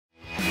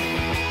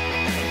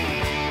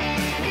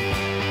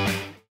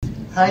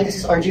Hi, this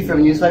is Arjie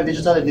from News 5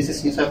 Digital, and this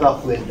is News 5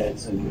 Talk with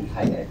Benson Boone.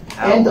 Hi there.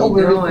 How And you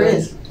we're with doing?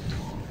 Chris.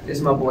 This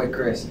is my boy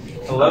Chris.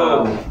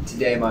 Hello.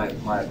 Today my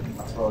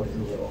throat is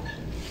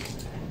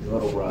a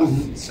little rough,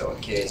 so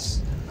in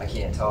case I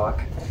can't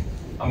talk,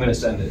 I'm gonna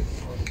send it.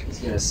 he's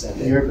gonna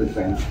send it. You're a good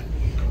friend.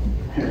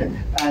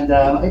 And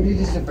I believe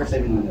this is the first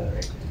time in Manila,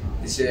 right?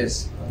 This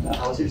is.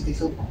 How was your stay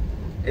so far?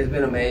 It's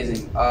been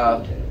amazing.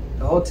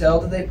 The hotel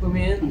that they put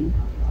me in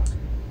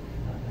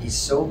is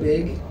so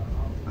big,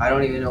 I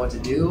don't even know what to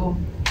do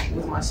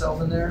with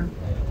myself in there.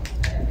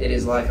 It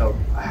is like a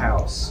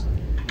house.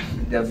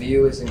 The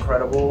view is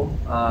incredible.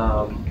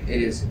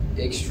 It is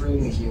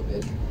extremely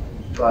humid,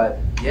 but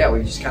yeah,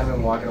 we've just kind of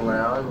been walking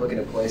around, looking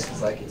at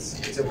places. Like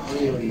it's a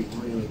really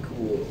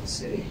cool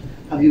city.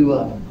 Have you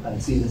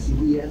seen the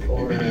city yet,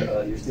 or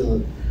you're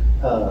still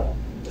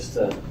just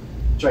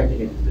trying to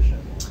get into the show?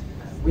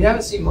 We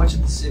haven't seen much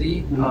of the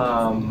city,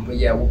 but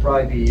yeah, we'll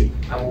probably be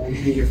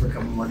here for a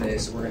couple more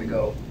days, so we're gonna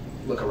go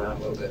look around a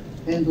little bit.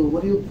 And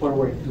what do you look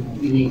forward to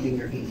meeting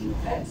your 18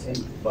 fans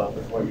and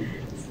performing?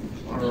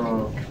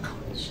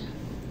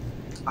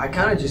 I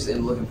kind of just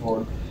am looking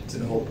forward to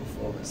the whole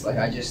performance. Like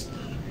I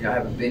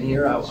haven't been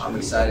here. I'm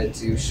excited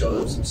to show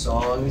them some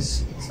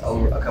songs,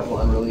 a couple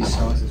unreleased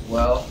songs as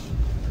well.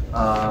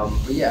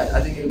 But yeah,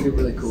 I think it'll be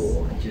really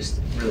cool. Just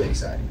really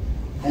exciting.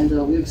 And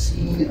we've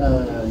seen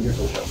your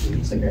social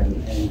Instagram,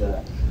 and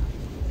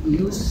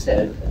you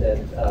said that,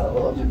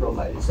 well, on your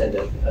profile, you said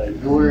that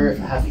you're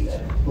happy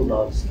that who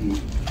loves to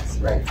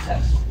write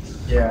sad songs.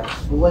 Yeah.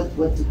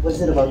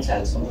 What's it about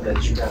sad songs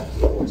that you gravitate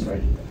towards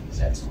writing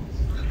sad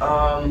songs?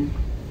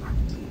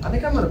 I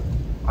think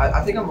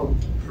I'm a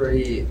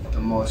pretty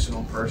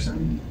emotional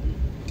person.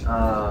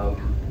 I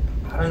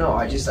don't know.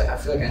 I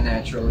feel like I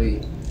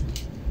naturally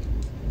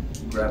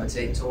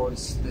gravitate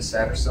towards the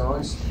sadder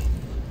songs,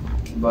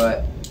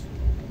 but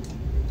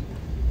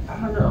I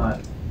don't know.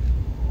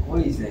 What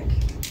do you think?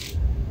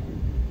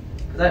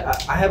 'Cause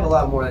I have a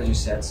lot more than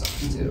just sad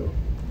songs too,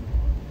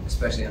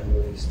 especially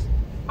unreleased.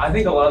 I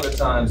think a lot of the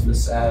times the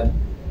sad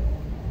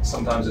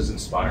sometimes is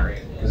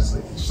inspiring because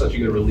it's such a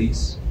good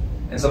release.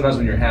 And sometimes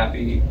when you're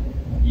happy,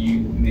 you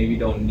maybe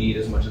don't need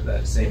as much of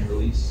that same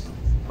release,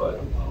 but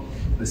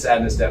the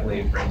sadness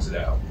definitely brings it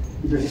out.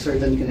 There's a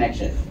certain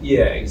connection.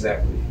 Yeah,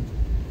 exactly.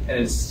 And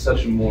it's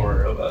such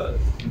more of a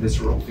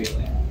visceral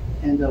feeling.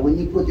 And when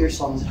you put your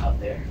songs out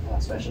there,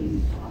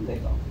 especially on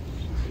TikTok,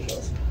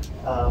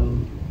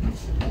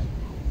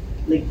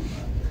 like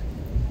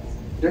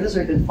there's a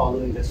certain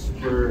following that's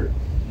super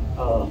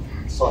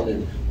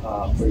solid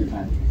for your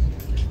fans.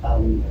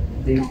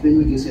 They've been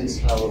with you since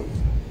the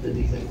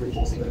days that you were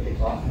posting on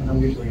TikTok. Now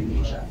you're in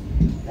Asia,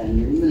 and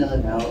you're in Manila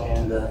now.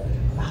 And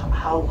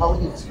how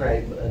would you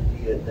describe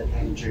the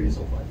kind of journey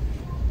so far?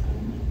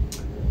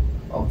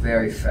 Oh,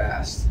 very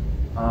fast.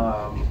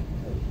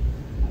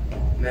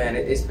 Man,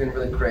 it's been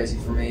really crazy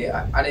for me.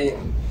 I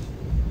didn't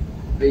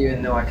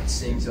even know I could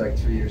sing till like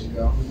 3 years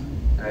ago.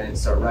 I didn't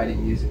start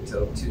writing music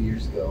till 2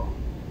 years ago.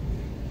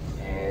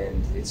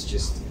 And it's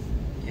just,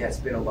 yeah, it's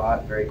been a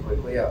lot very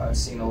quickly. I've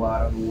seen a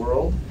lot of the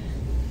world.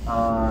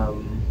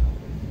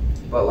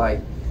 But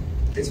like,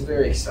 it's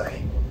very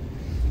exciting.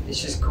 It's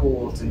just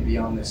cool to be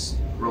on this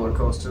roller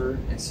coaster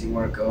and see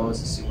where it goes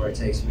and see where it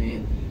takes me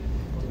and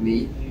to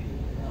meet,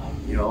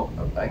 you know,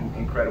 like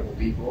incredible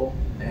people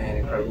and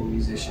incredible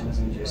musicians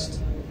and just,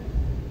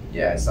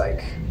 yeah, it's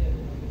like,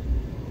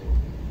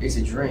 it's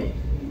a dream.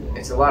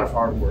 It's a lot of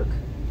hard work,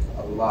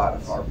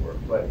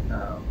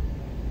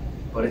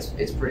 but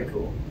it's pretty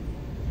cool.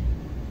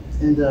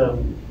 And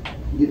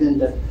given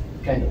that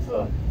kind of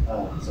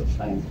such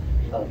time,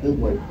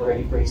 Billboard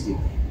already praised you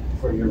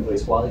for your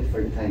voice quality,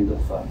 for the kind of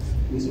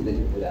music that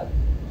you put out.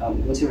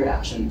 What's your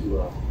reaction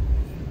to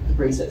the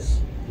praises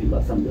you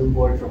got from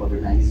Billboard, from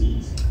other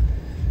magazines?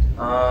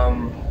 I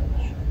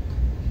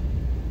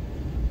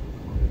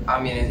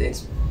mean,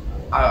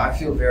 I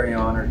feel very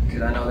honored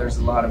because I know there's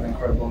a lot of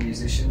incredible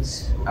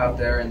musicians out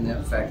there, and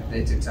the fact that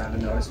they took time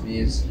to notice me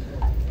is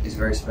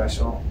very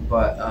special.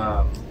 But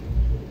I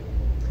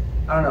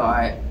don't know.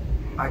 I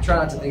try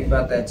not to think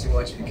about that too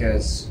much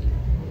because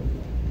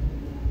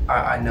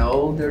I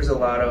know there's a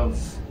lot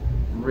of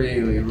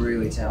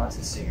really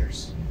talented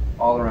singers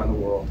all around the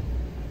world,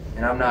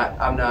 and I'm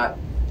not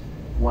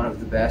one of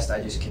the best.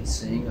 I just can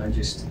sing. I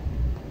just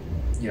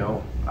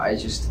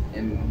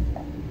am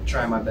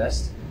trying my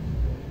best.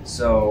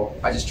 So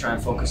I just try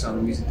and focus on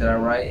the music that I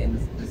write and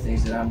the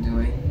things that I'm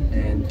doing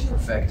and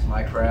perfect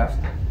my craft,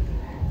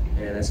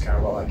 and that's kind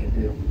of all I can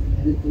do.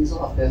 And it pays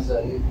off because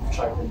you've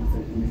charted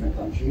in different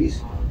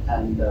countries,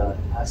 and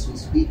as we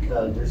speak,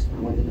 there's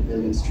more than 1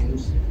 billion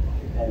streams.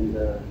 And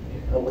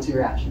what's your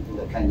reaction to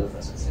that kind of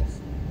success?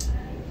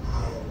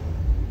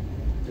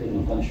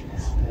 3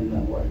 countries and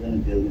more than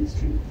 1 billion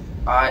streams.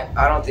 I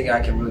don't think I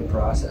can really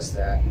process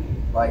that.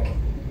 Like,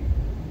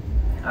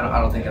 I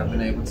don't think I've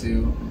been able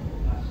to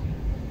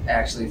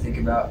actually think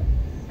about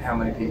how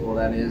many people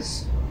that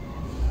is.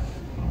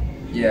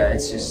 Yeah,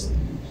 it's just,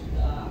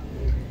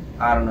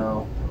 I don't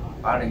know.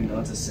 I don't even know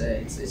what to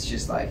say. It's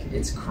just like,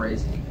 it's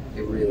crazy.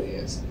 It really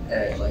is.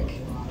 Like,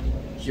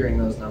 hearing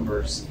those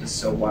numbers is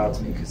so wild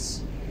to me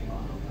because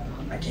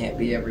I can't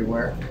be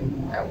everywhere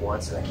at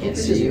once, and I can't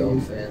see all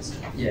the fans.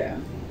 Yeah.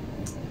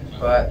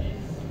 But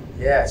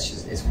yeah,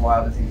 it's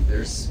wild to think that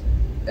there's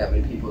that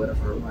many people that have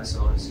heard my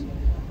songs.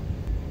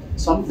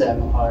 Some of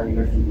them are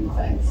your Filipino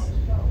fans.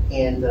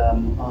 And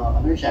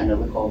on our channel,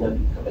 we call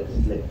them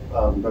kapatid,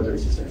 like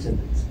brothers, sisters,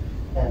 siblings.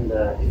 And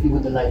if you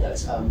would like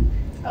us,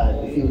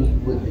 if you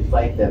would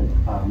invite them,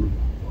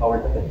 our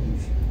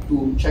kapatids,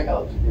 to check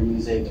out your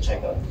music, to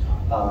check out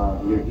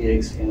your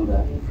gigs, and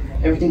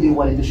everything they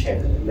wanted to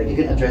share. Like you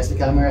can address the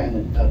camera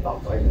and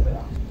talk to our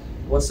kapatids.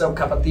 What's up,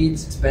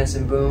 kapatids? It's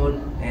Benson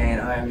Boone,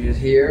 and I am just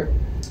here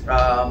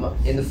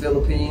in the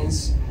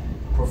Philippines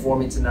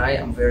performing tonight.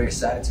 I'm very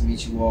excited to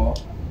meet you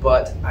all,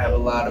 but I have a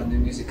lot of new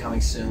music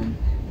coming soon,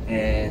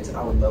 and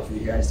I would love for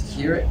you guys to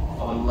hear it.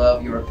 I would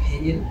love your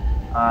opinion,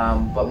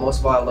 but most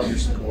of all, I love your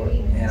support,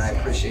 and I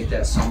appreciate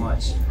that so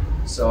much.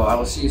 So I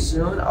will see you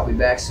soon. I'll be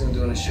back soon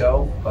doing a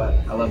show, but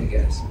I love you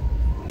guys.